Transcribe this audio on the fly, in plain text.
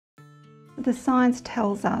The science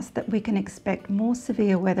tells us that we can expect more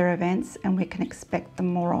severe weather events and we can expect them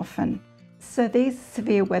more often. So these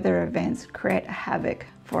severe weather events create havoc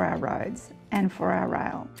for our roads and for our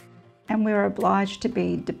rail. And we're obliged to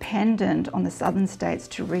be dependent on the southern states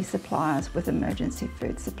to resupply us with emergency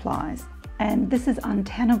food supplies. And this is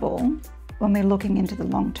untenable when we're looking into the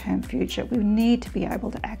long-term future. We need to be able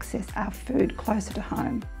to access our food closer to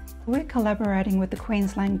home. We're collaborating with the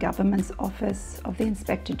Queensland Government's Office of the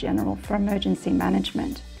Inspector General for Emergency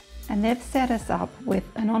Management, and they've set us up with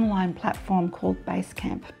an online platform called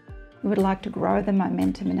Basecamp. We would like to grow the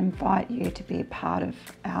momentum and invite you to be a part of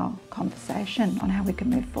our conversation on how we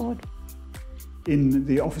can move forward. In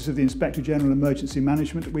the Office of the Inspector General Emergency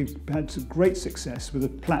Management, we've had some great success with a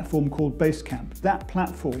platform called Basecamp. That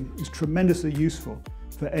platform is tremendously useful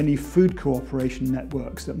for any food cooperation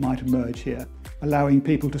networks that might emerge here, allowing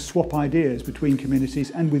people to swap ideas between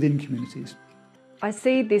communities and within communities. I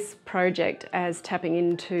see this project as tapping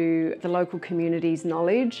into the local community's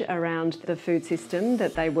knowledge around the food system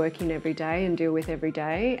that they work in every day and deal with every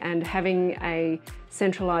day, and having a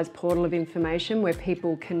centralised portal of information where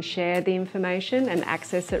people can share the information and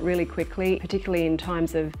access it really quickly, particularly in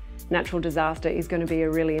times of natural disaster, is going to be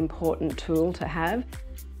a really important tool to have.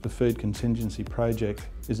 The food contingency project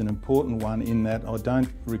is an important one in that I don't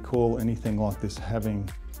recall anything like this having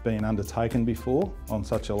been undertaken before on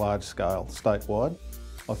such a large scale statewide.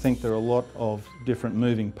 I think there are a lot of different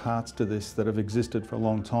moving parts to this that have existed for a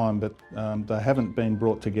long time, but they haven't been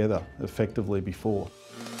brought together effectively before.